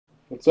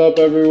What's up,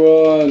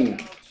 everyone?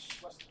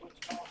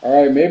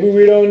 All right, maybe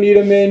we don't need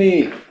a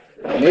mini.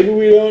 Maybe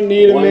we don't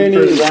need a mini.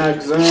 One for Zach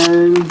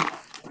Zern,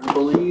 I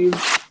believe.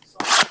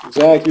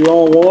 Zach, you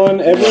want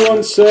one?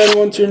 Everyone send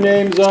once your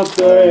name's up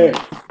there.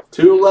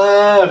 2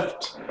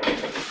 left.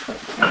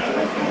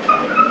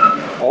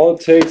 All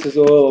it takes is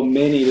a little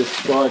mini to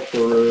spark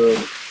the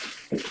room.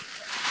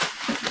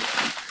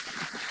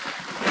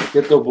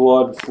 Get the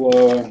blood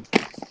flowing.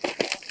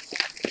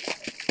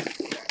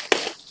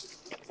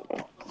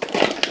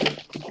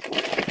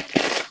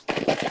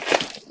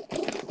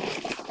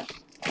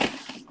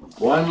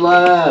 One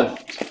left.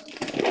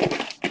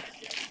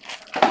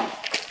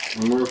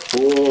 And we're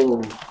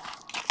full.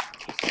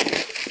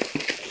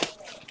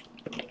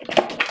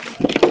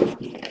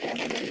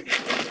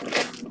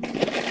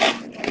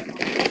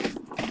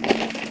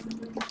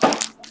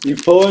 You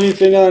pull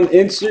anything on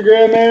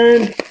Instagram,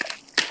 Aaron?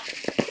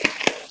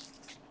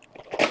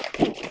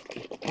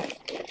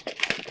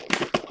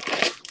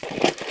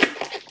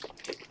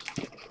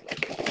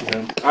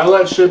 Yeah. I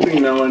let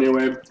shipping know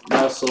anyway,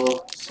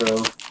 Russell,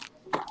 so.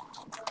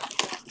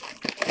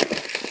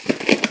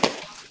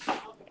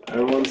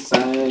 Everyone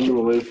send,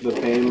 we'll wait for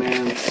the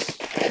payments.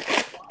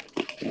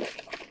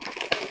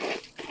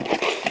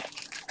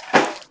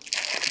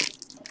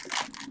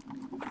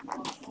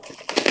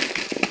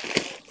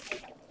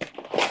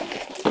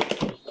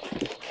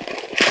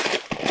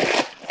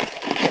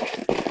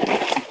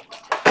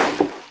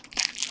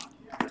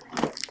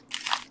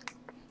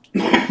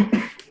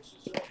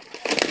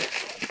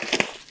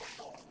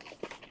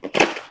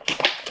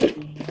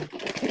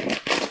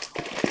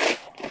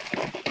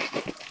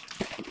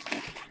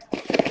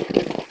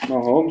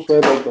 Mahomes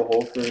played like the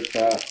whole first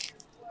half.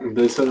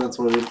 They said that's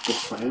what the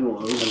plan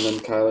was. And then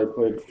Kyler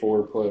played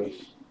 4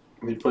 plays.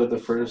 He played the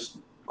first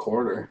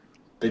quarter.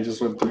 They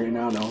just went 3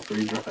 now,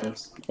 3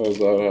 drives. Oh, is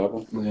that what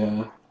happened?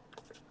 Yeah.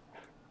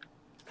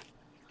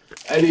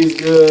 Eddie's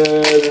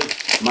good.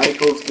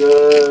 Michael's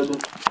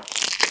good.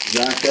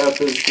 Zach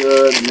F is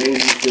good.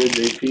 Maze's good.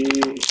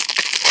 JP.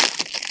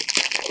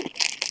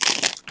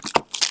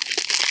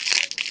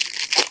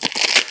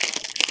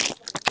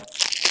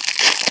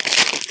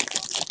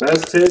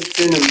 Best hits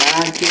in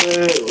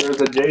Immaculate. There's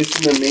a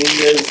Jason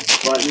Dominguez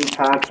button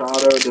patch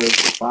auto to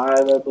 5,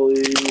 I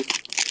believe.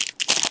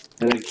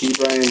 And a Key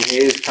Brian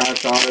Hayes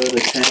patch auto to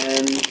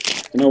 10.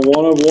 And a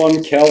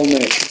 1/1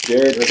 Kelnick.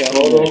 Jared The Kelnick.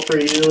 total for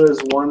you is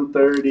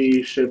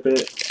 130. Ship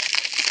it.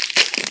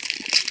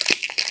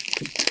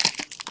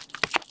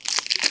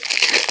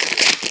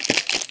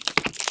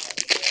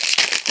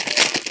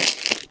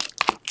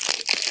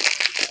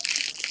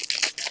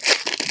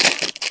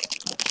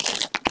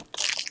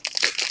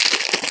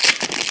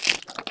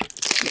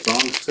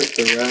 Bronx took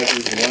the red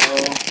as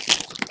well.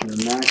 And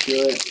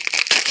Immaculate.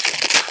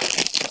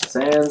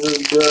 Sands is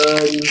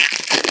good.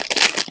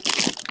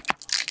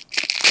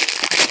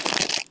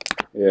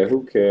 Yeah,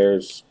 who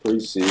cares?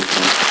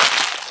 Preseason.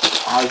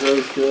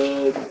 Ajo's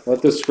good.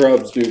 Let the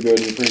scrubs do good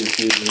in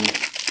preseason.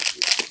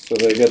 So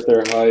they get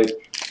their hype.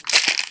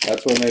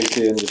 That's what makes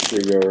the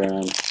industry go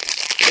around.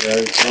 Yeah,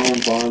 it's all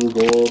Bond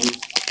Gold.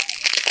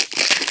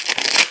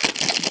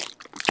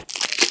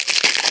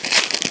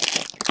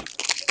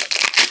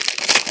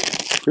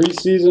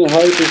 Preseason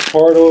hype is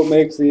part of what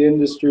makes the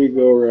industry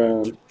go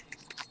around.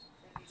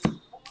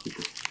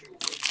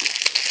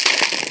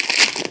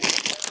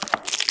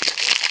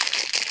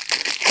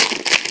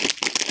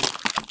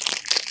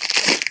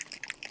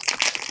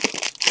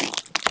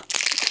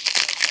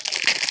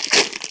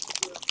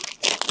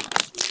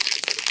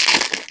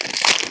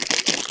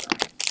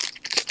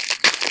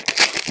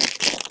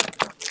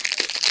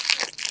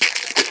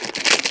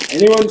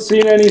 Anyone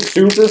seen any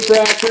super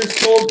fractures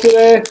sold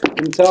today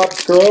in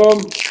Topps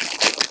Chrome?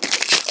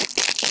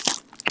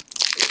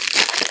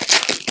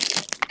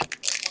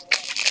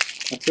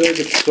 I feel like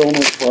it's so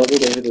much harder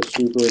to hit a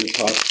super in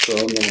Topps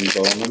Chrome than in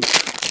Bowman.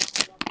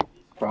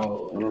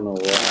 Probably. I don't know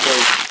why.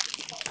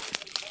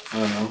 I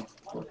don't know.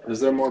 Is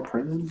there more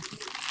printed?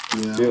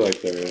 I feel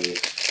like there is.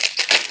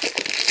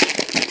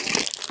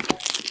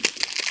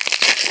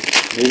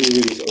 Maybe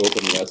we just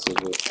open less of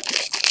it.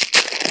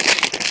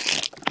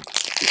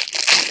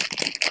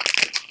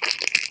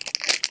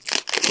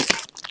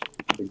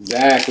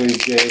 Exactly,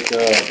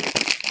 Jacob.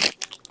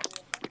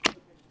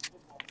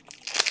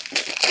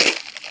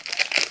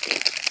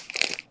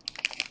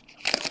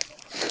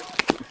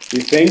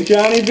 You think,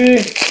 Johnny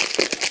B?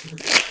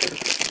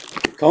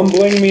 Come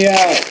bling me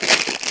out.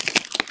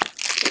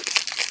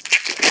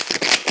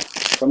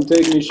 Come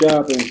take me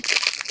shopping.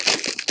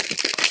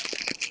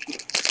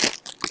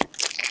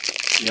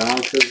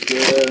 Yonka's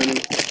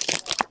good.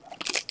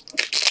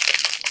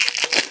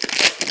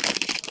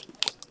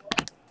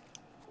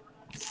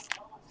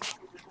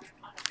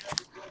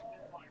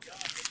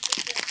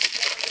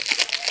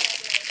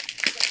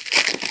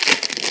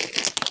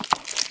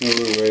 What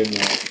are we waiting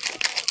on?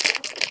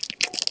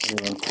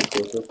 Anyone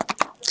exclusive?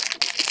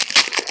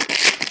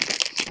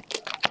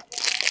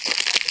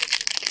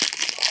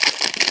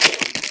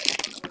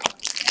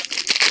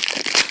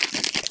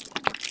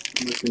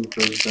 Looking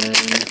for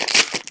Zane.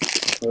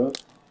 Huh?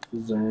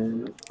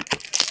 Zane. I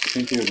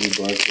think he was a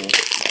black belt.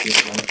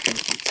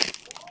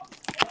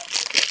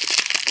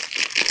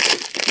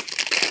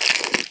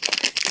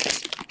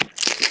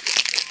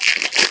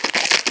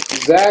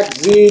 Zach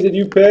Z, did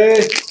you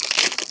pay?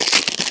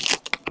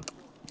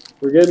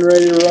 We're getting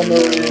ready to run the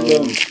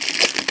random.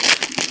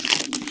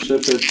 Ship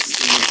it's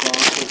in the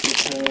process of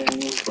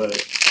paying, but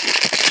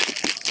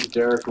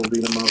Derek will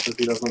beat him up if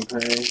he doesn't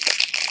pay.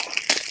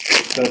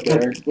 Is that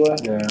Derek's play?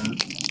 Yeah.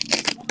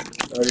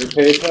 Oh, your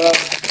PayPal?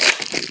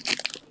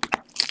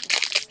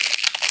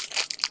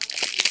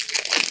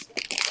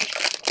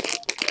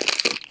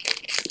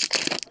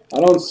 I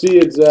don't see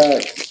it,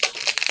 Zach.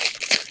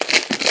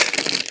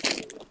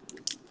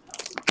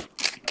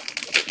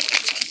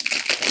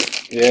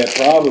 Yeah,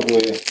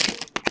 probably.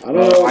 I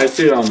don't know. I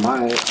see it on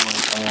my phone.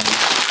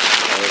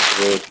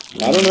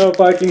 I don't know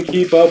if I can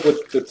keep up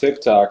with the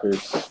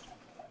TikTokers.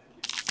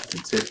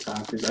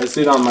 TikTokers. I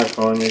see it on my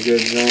phone. You're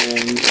good,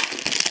 Zane.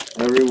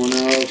 Everyone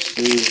else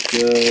is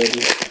good.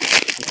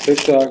 The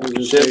TikTokers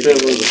are Ship taking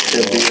it was a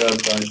while. beat up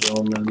by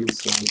Billman,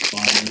 so it's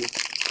fine.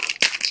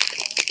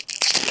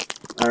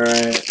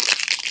 Alright.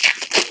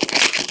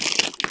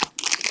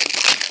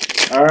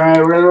 Alright,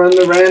 we're gonna run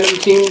the random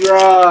team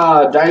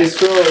draw.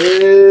 Dice roll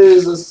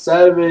is a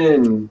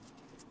 7.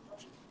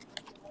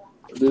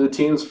 Do the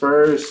teams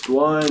first.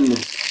 1.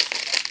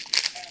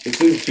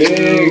 This is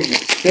big.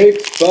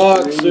 Big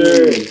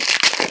boxer.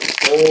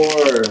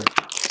 4,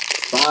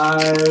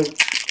 5,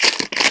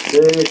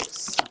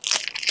 6,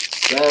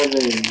 7.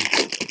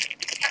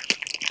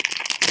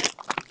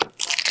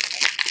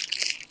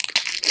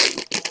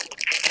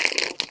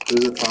 These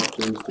are the top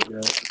 2s to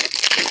get.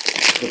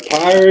 The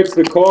Pirates,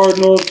 the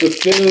Cardinals, the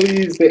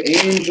Phillies, the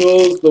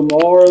Angels, the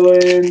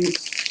Marlins,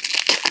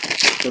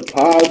 the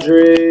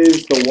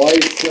Padres, the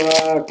White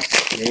Sox,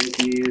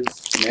 Yankees,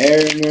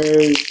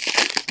 Mariners.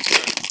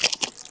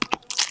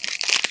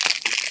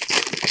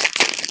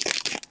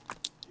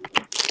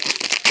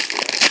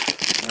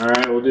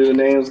 Alright, we'll do the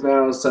names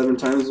now. 7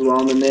 times as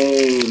well on the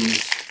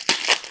names.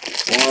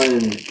 1,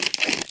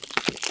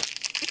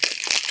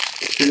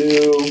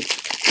 2,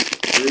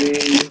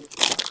 3,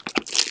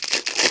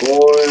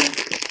 4,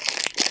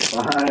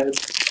 5,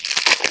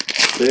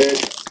 6,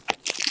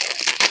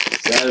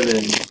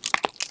 7.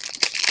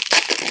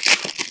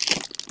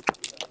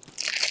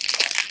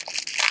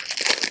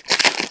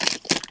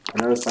 I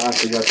know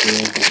Sasha got the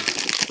Yankees.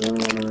 They're on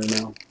right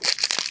now.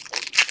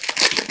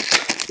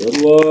 Good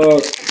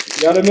luck.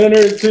 Got a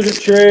minute or two to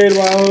trade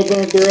while I open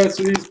up the rest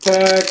of these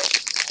packs.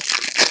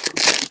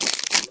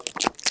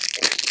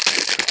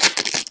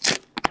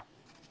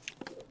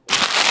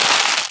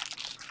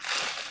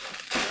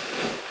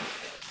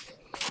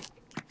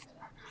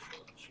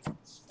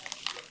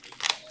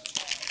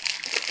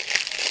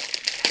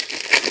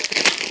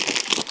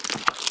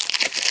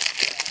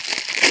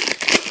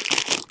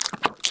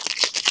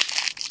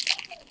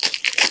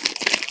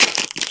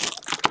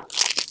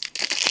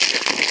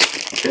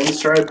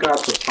 Pinstripe got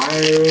the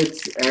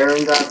Pirates.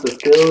 Aaron got the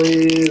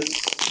Phillies.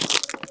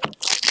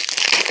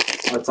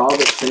 That's all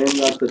the same.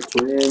 Got the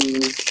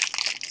Twins.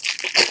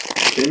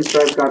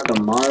 Pinstripe got the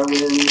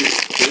Marlins.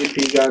 JP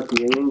got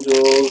the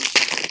Angels.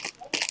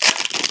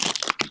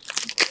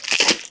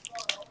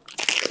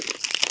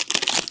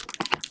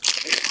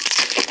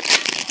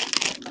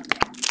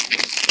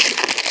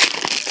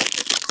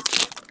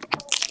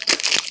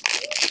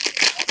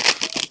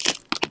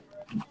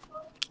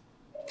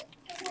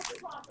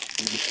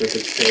 Ship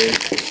it paid.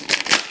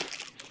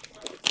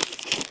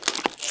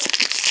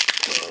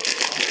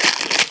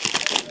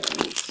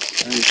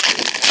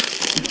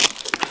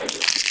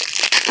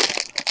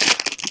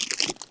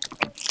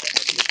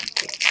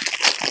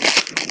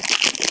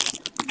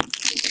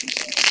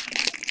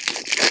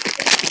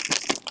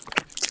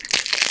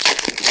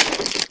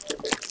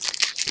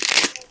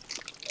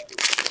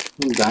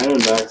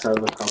 Diamondbacks have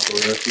a couple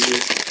of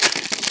rookies.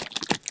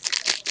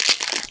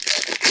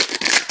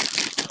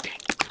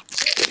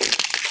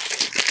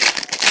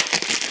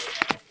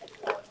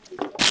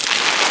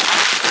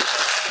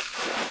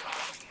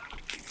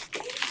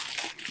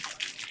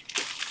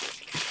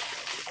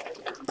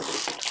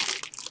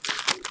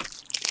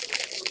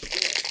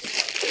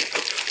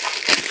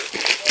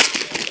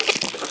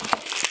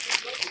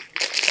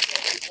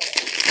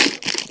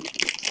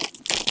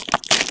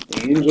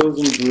 Angels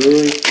and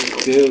Brewers for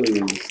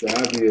Phillies.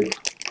 That'd be a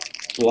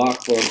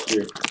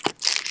blockbuster.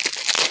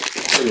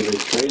 What are they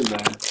trading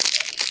that?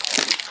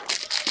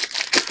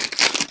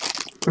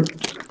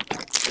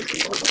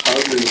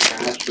 Hardly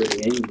cash for the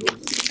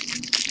Angels.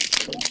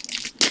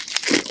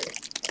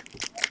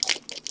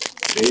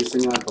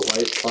 Jason got the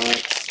White Sox.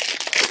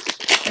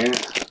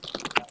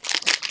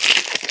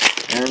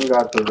 Aaron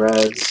got the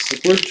Reds. If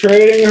we're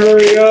trading,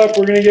 hurry up.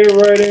 We're going to get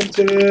right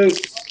into this.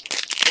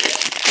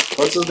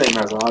 What's his name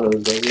has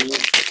autos, doesn't he?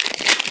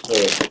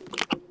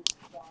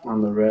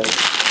 On the red.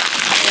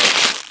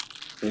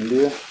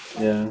 India?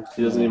 Yeah,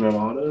 he doesn't even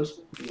have autos.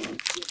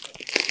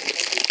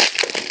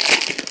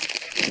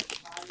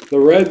 The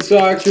Red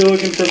Sox, you're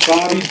looking for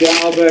Bobby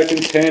Dalbec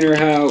and Tanner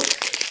Houck.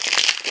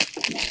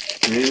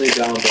 Mainly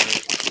Dalbec.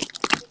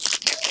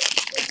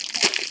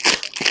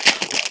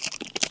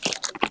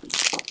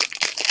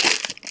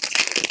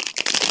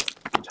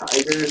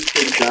 Tigers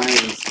to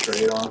Giants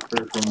trade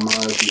offer from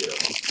Maggio.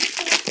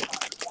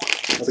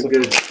 That's a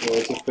good- Well,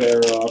 it's a fair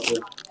offer.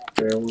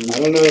 Fair one. I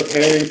don't know if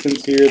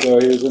Harrington's here though.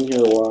 He was in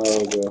here a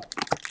while ago.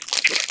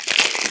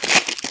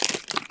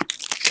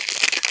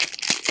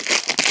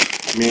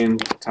 I mean,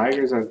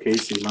 Tigers have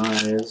Casey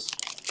Mize.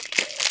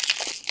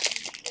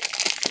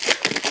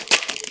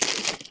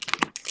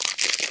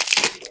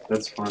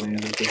 That's funny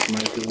that this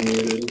mic is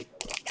muted.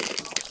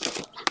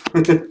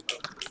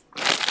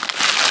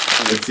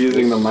 It's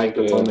using the mic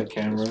that's on the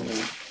camera.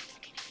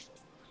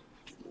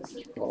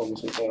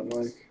 Problems with that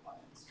mic.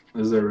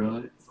 Is there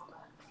really?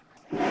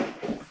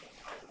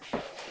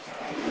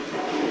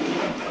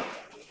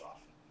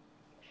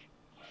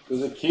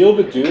 Does Akil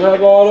Badu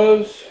have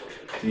autos?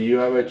 Do you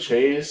have a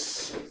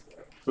Chase,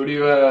 Who do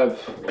you have?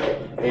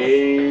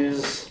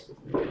 A's,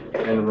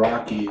 and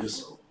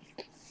Rockies?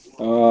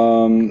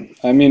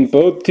 I mean,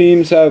 both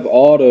teams have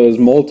autos,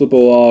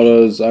 multiple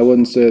autos. I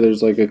wouldn't say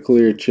there's like a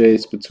clear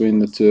chase between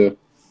the two.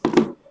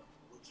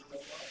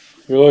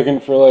 You're looking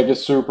for like a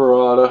super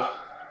auto,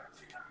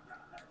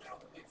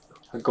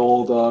 a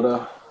gold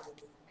auto.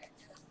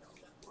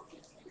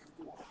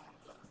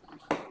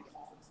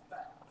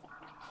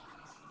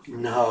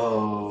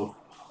 No.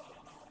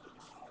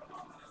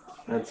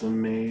 That's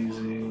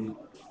amazing.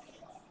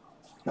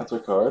 That's a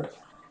card.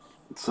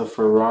 It's a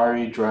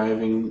Ferrari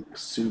driving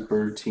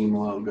super team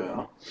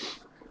logo.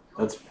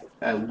 That's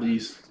at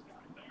least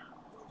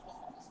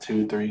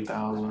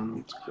 2,000-3,000.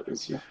 That's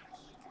crazy.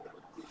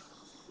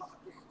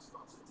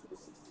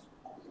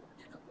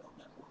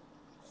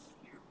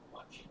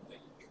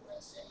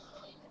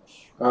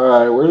 All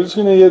right, we're just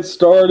gonna get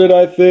started,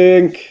 I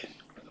think.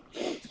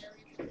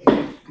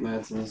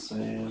 That's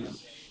insane.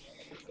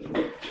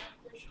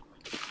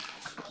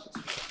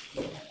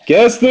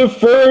 Guess the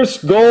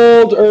first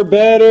gold or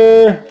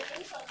better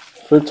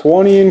for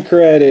 20 in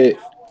credit.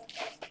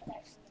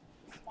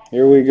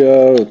 Here we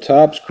go.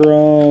 Topps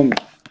Chrome.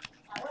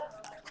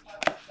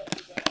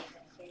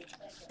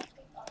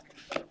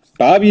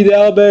 Bobby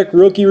Dalbec,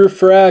 rookie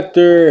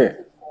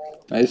refractor.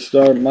 Nice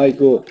start,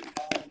 Michael.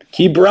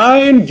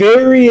 Ke'Bryan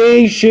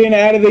variation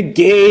out of the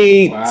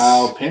gate.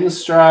 Wow,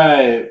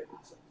 pinstripe.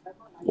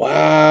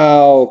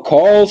 Wow.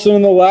 Carlson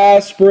in the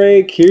last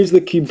break. Here's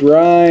the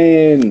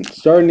Ke'Bryan.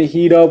 Starting to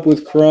heat up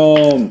with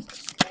Chrome.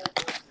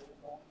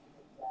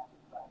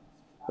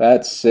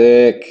 That's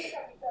sick.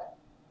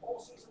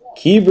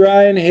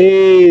 Ke'Bryan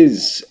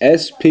Hayes,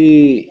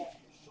 SP.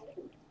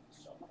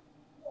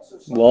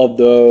 Love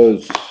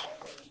those.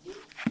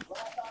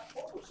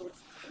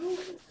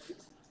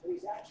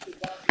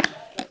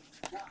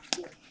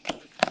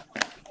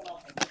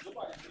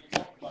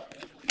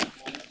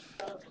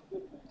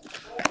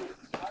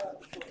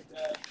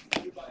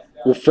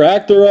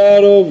 Refractor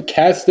auto of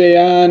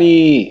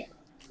Castellani.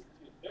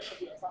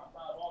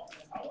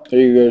 There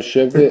you go,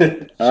 ship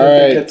it. All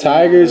right,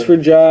 Tigers for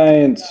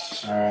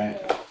Giants. All right.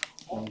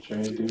 I'm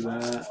trying to do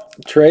that.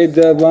 Trade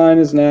deadline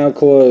is now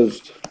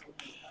closed.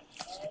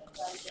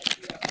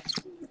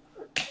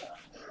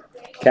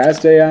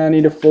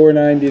 Castellani to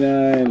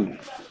 $4.99.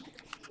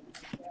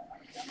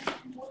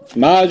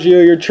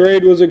 Maggio, your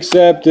trade was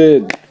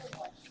accepted.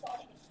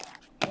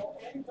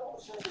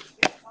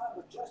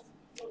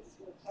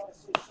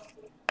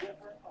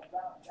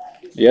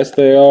 Yes,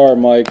 they are,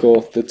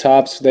 Michael. The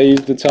Topps, they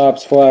use the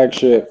Topps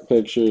flagship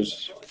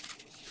pictures.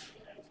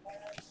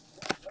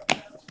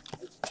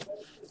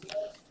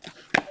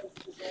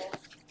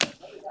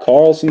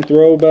 Carlson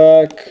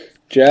throwback,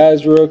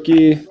 Jazz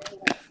rookie.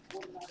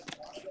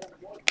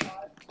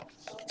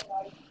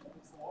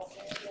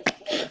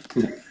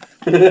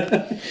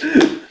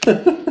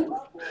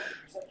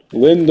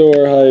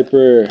 Lindor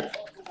hyper.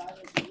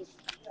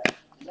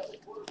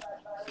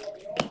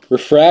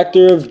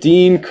 Refractor of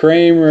Dean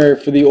Kramer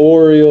for the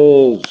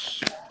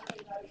Orioles.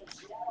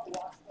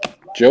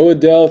 Joe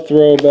Adell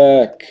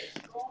throwback.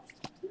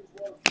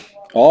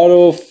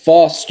 Auto of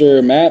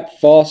Foster, Matt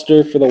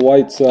Foster for the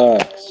White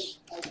Sox.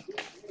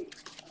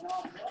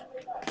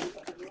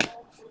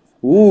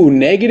 Ooh,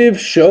 negative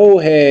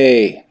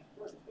Shohei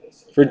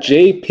for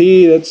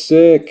JP. That's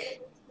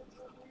sick.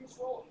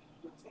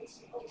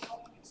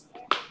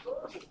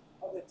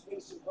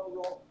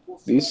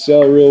 These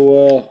sell real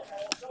well.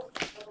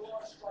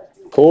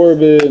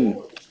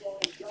 Corbin.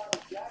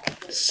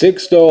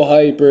 Sixto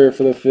hyper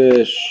for the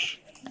Fish.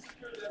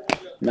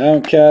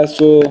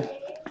 Mountcastle.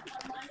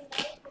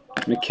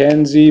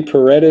 McKenzie.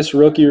 Paredes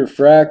rookie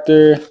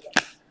refractor.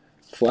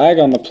 Flag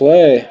on the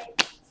play.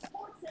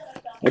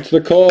 What's the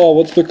call?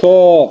 What's the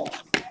call?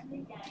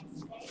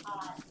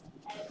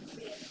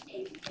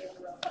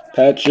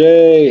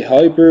 Pache.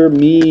 Hyper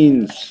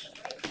Means.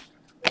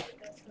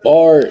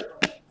 Bart.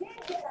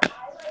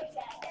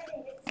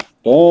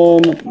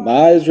 Boom.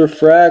 Mize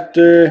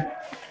refractor.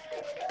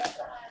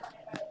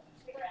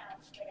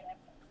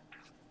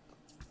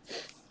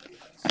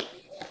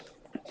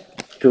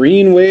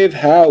 Green Wave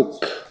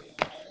Houck.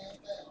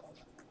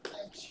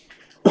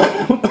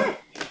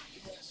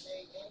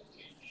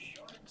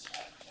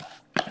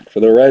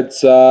 For the Red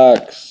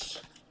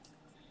Sox.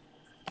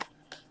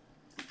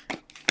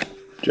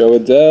 Joe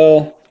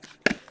Adell.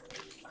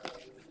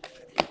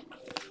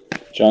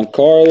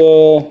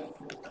 Giancarlo.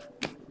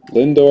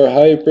 Lindor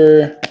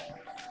Hyper.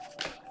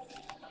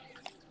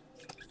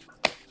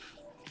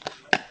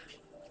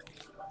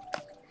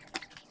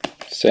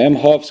 Sam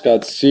Huff's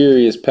got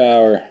serious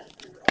power.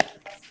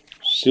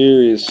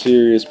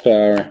 Serious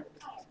power.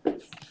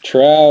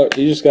 Trout,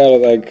 he just got to,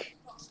 like,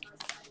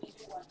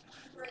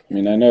 I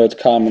mean, I know it's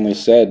commonly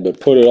said, but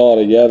put it all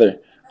together.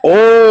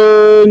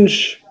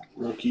 Orange!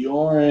 Rookie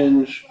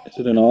orange. Is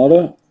it an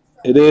auto?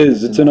 It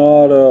is. It's an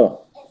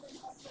auto.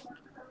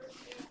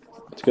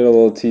 Let's get a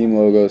little team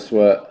logo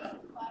sweat.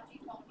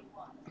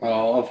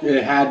 Oh,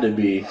 it had to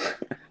be.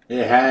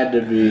 It had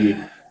to be.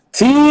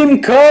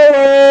 Team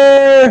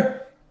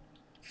color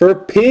for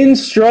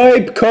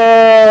pinstripe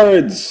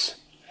cards.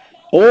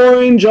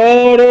 Orange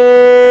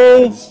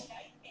auto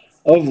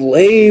of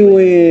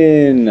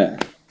Lewin.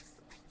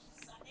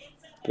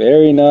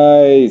 Very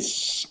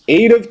nice.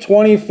 8 of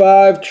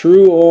 25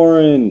 true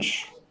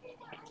orange.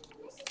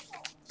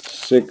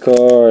 Sick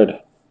card.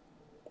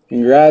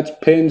 Congrats,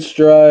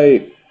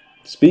 pinstripe.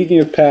 Speaking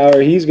of power,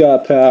 he's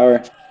got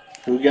power.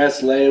 Who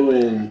guessed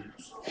Lewin?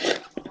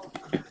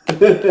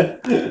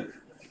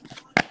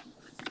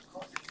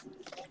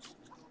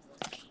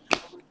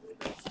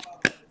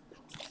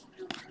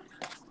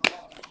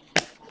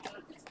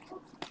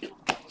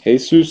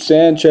 Jesus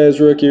Sanchez,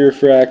 rookie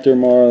refractor,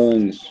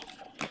 Marlins.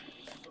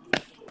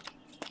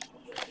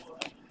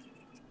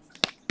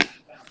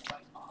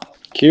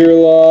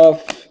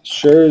 Kirilloff,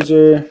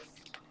 Scherzer.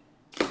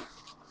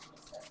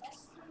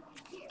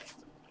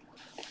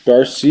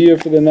 Garcia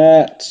for the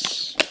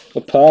Nats.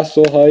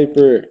 Apostle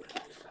Hyper.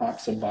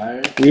 Hawks a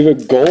buyer. We have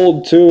a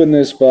gold too in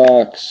this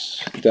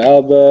box.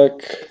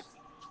 Dalbeck.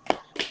 I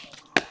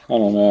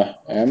don't know.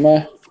 Am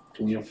I?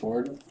 Can you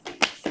afford it?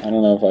 I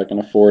don't know if I can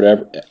afford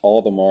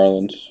all the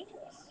Marlins.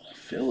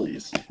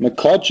 Phillies.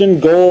 McCutchen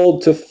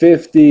gold to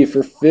 50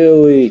 for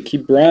Philly.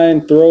 Keep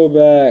Bryant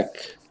throwback.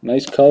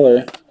 Nice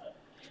color.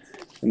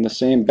 In the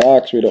same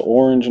box, we had an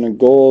orange and a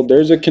gold.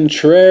 There's a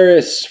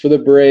Contreras for the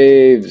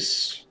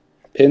Braves.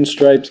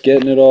 Pinstripes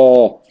getting it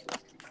all.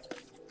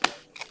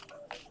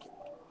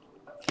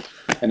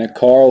 And a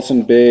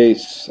Carlson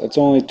base. That's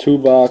only 2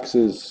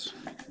 boxes.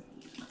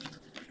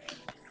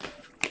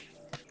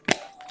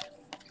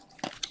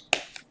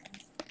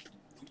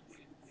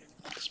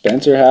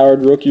 Spencer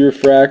Howard, rookie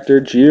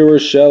refractor. Gio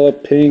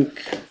Urshela,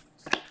 pink.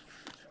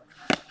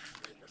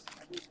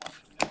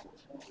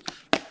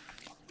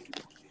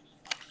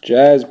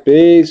 Jazz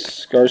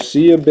base.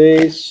 Garcia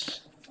base.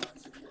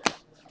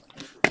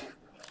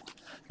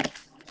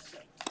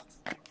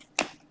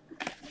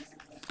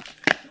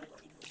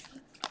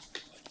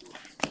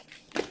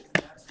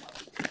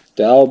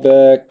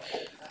 Dalbeck.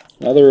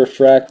 Another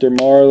refractor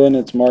Marlin.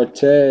 It's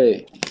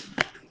Marte.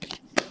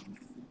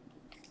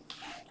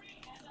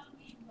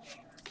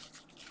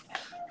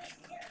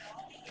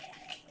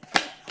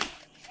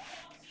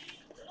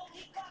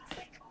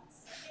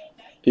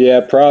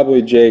 Yeah,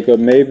 probably Jacob.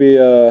 Maybe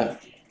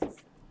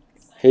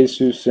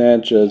Jesus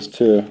Sanchez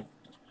too.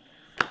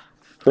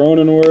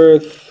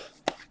 Cronenworth.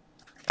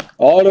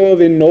 Auto of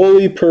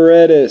Enoli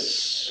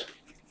Paredes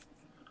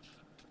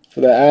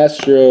for the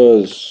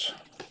Astros.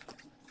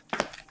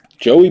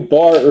 Joey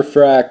Bart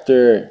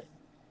refractor.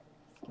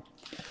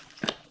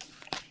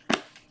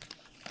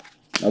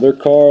 Another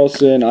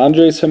Carlson.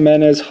 Andres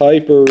Jimenez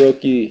Hyper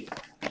rookie.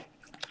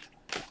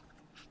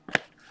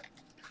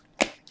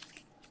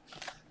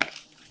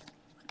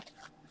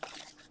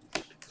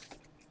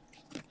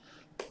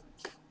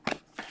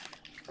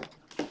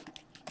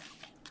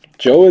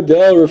 Joe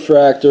Adell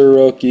refractor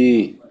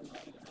rookie.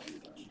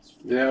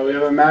 Yeah, we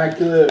have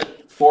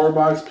immaculate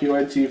 4-box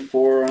PYT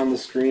 4 on the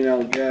screen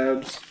out,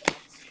 Gabs.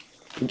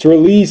 It's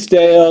release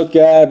day out,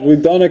 Gab.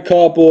 We've done a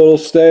couple. It'll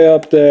stay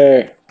up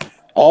there.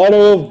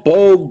 Auto of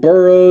Bogue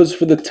Burrows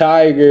for the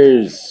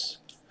Tigers.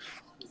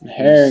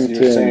 Harrington.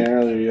 You were saying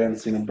earlier you hadn't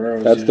seen a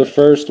Burrows That's yet. the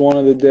first one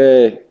of the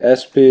day.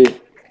 SP.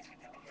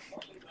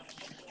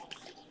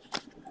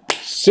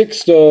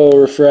 Sixto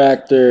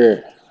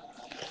refractor.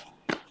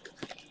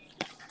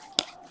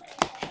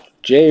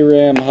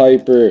 J-Ram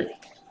Hyper.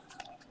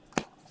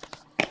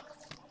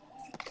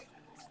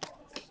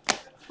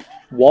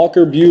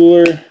 Walker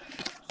Buehler.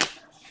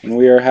 And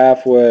we are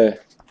halfway.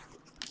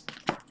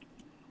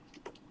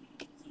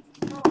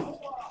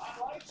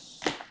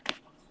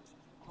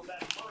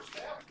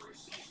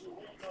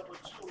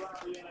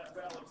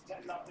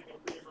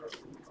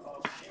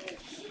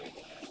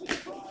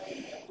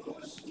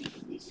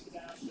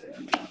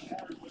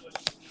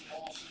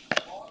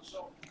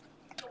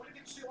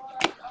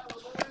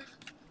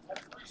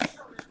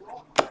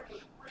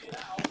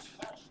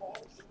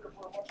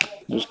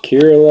 There's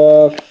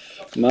Kirilloff,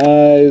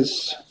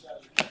 Mize,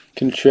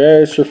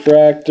 Contreras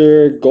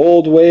refractor,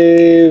 gold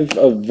wave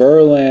of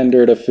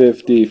Verlander to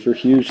 50 for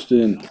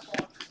Houston.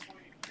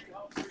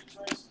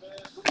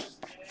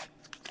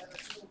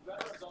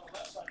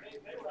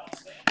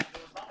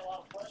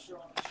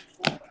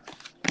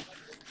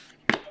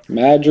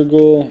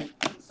 Madrigal,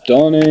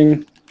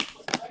 Dunning,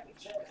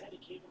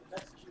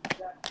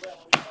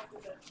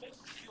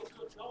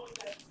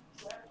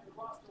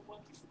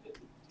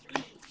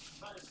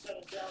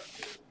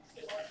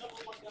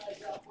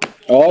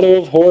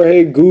 Auto of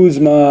Jorge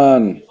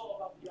Guzman.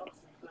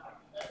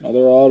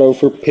 Another auto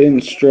for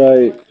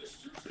Pinstripe.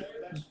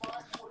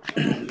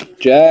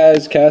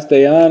 Jazz,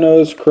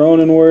 Castellanos,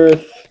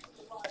 Cronenworth.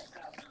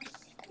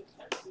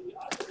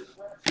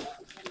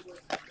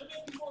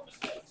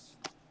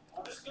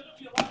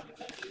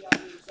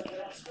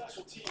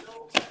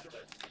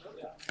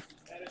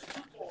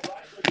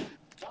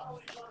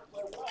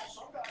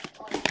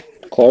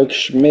 Clark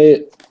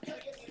Schmidt.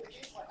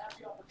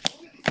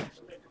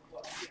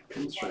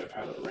 Pinstripe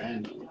had a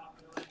random.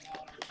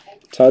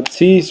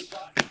 Tatis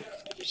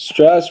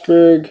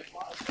Strasburg.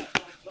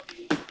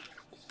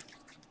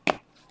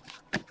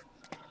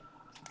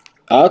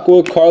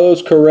 Aqua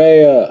Carlos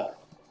Correa.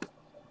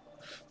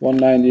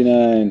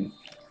 199.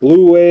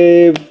 Blue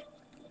Wave.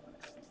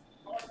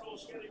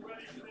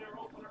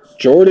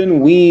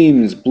 Jordan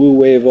Weems. Blue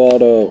Wave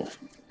auto.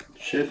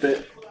 Ship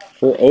it.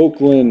 For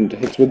Oakland.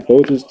 Hits with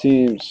both his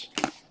teams.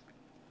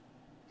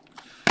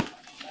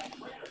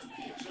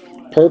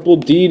 Purple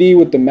Didi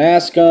with the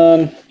mask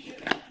on.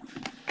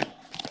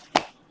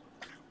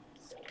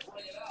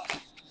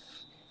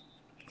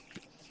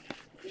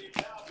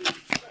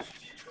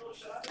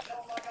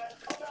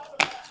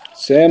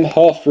 Sam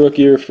Huff,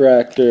 rookie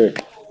refractor.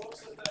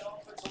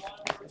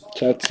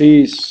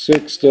 Tatis,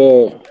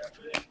 Sixto.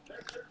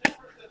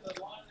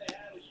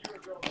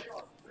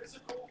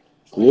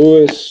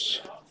 Lewis.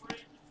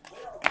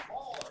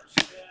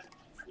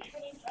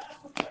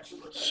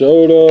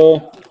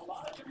 Soto.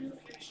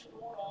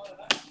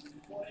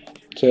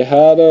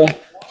 Tejada.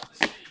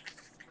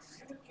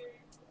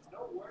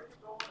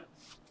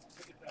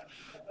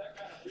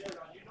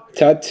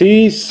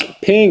 Tatis,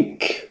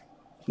 pink.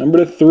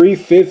 Number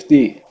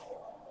 350.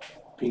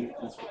 Pink.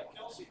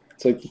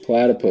 It's like the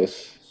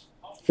platypus.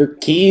 For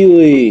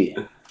Keeley.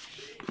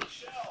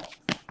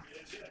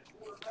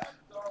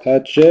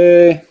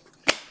 Pache.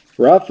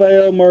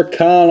 Rafael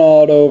Marcano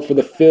auto for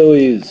the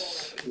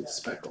Phillies.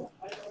 Speckle.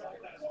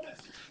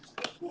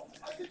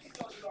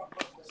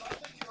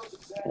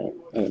 Oh,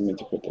 I didn't mean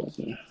to put that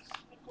there.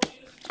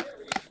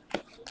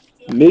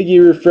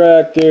 Miggy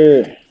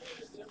refractor.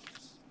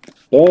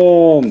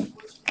 Boom.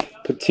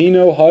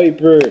 Patino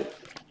Hyper.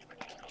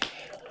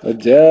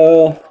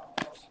 Adele.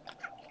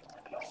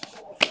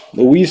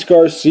 Luis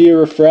Garcia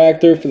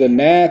refractor for the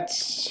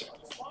Nats.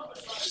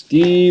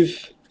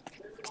 Steve.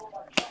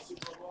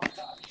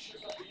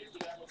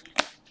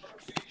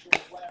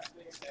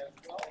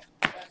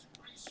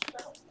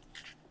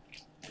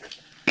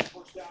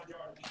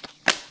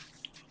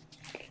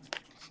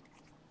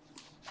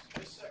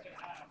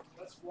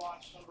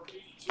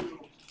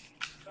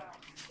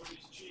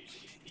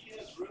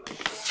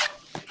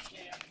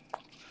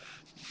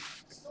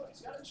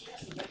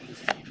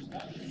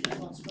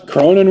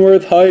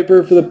 Cronenworth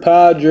Hyper for the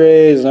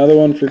Padres. Another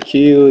one for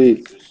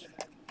Keeley.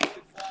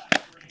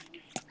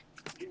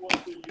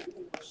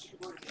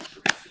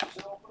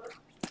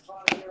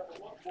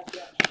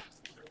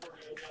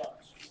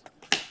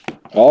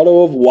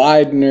 Auto of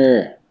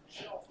Widener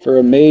for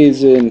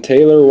Amazing.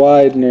 Taylor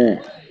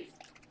Widener.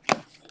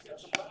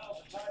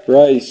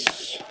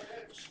 Bryce.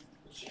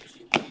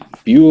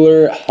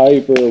 Bueller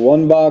Hyper.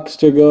 One box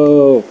to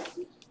go.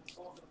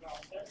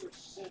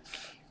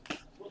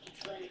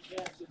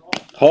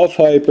 Huff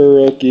Hyper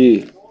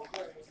rookie.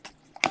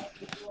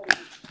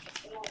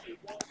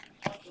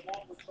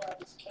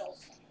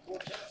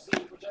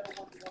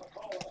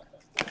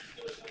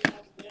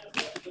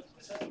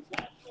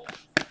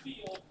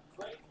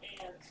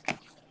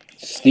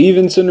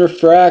 Stevenson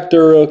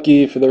refractor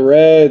rookie for the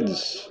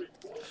Reds.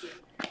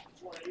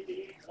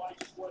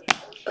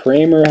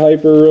 Kramer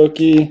Hyper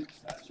rookie.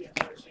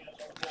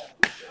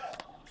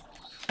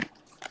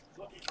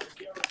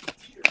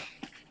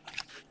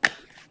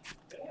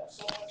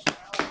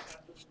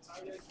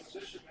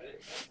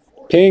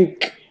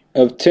 Pink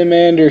of Tim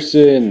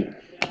Anderson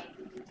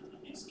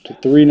to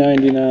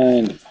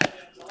 $3.99.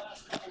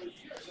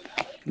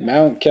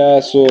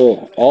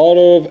 Mountcastle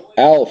auto of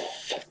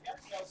Alf.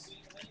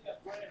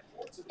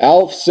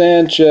 Alf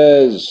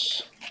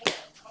Sanchez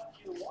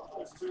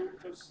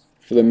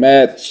for the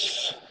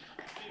Mets.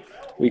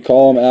 We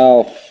call him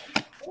Alf.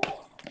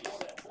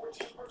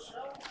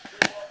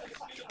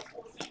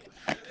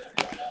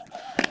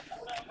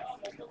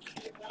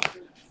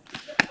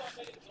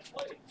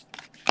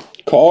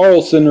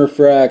 Carlson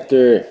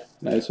refractor.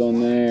 Nice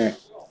one there.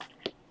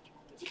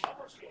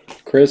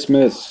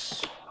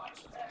 Christmas.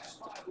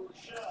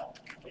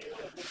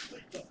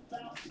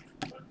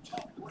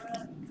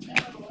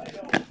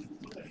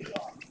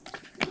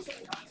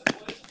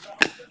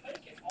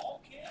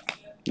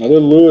 Another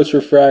Lewis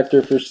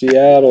refractor for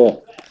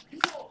Seattle.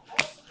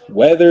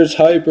 Weathers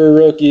Hyper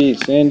rookie,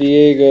 San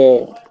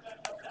Diego.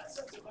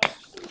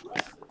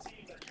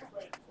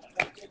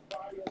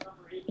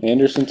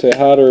 Anderson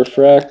Tejada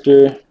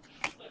refractor.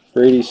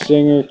 Brady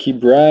Singer, Key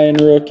Bryan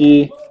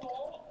rookie.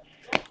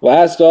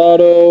 Last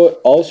auto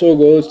also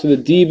goes to the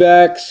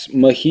D-backs,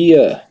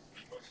 Mejia.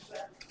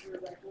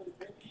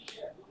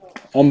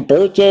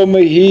 Humberto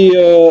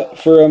Mejia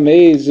for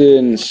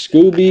Amazing.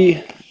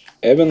 Scooby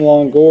Evan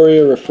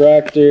Longoria,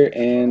 refractor,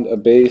 and a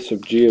base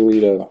of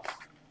Giolito.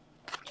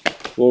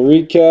 We'll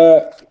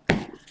recap.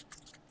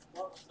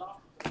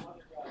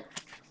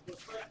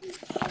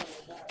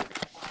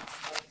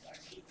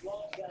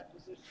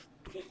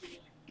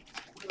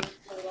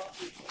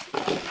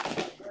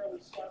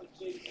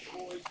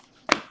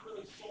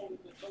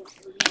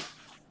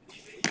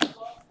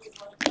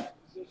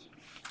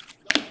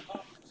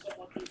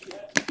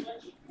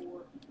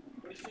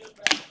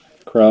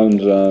 Crown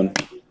Zone.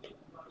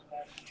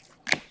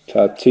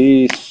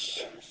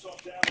 Tatis.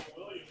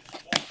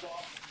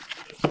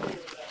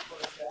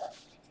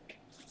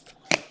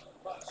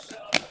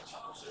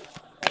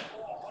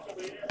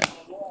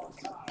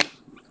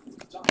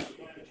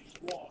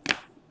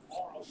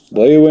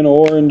 Lewin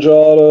orange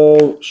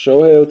auto.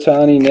 Shohei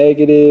Ohtani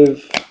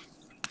negative.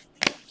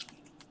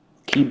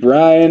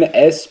 Ke'Bryan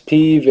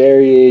SP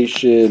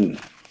variation.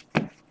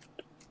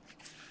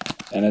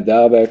 And a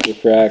Dalbec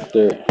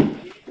refractor.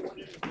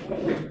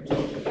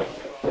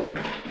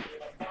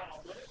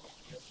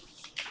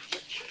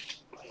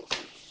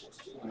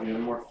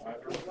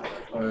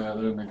 Oh yeah,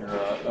 they're in the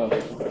garage. Oh,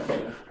 they're back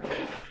there.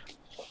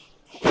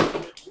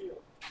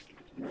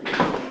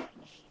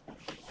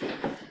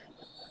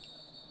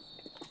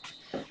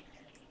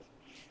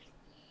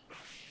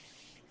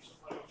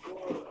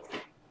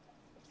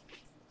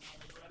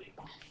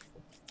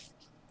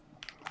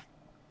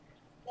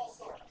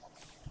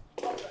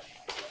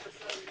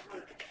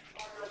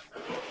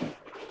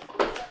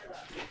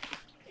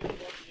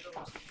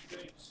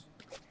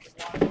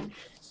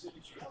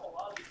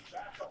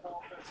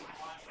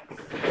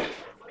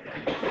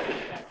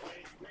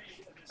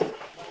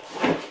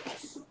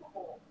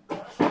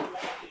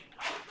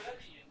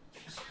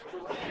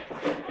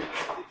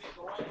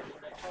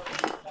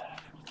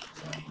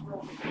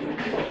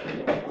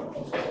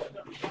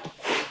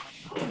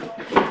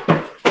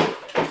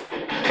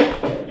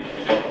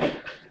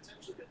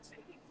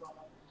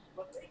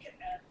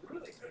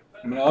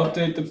 I'm going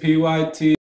to update the PYT.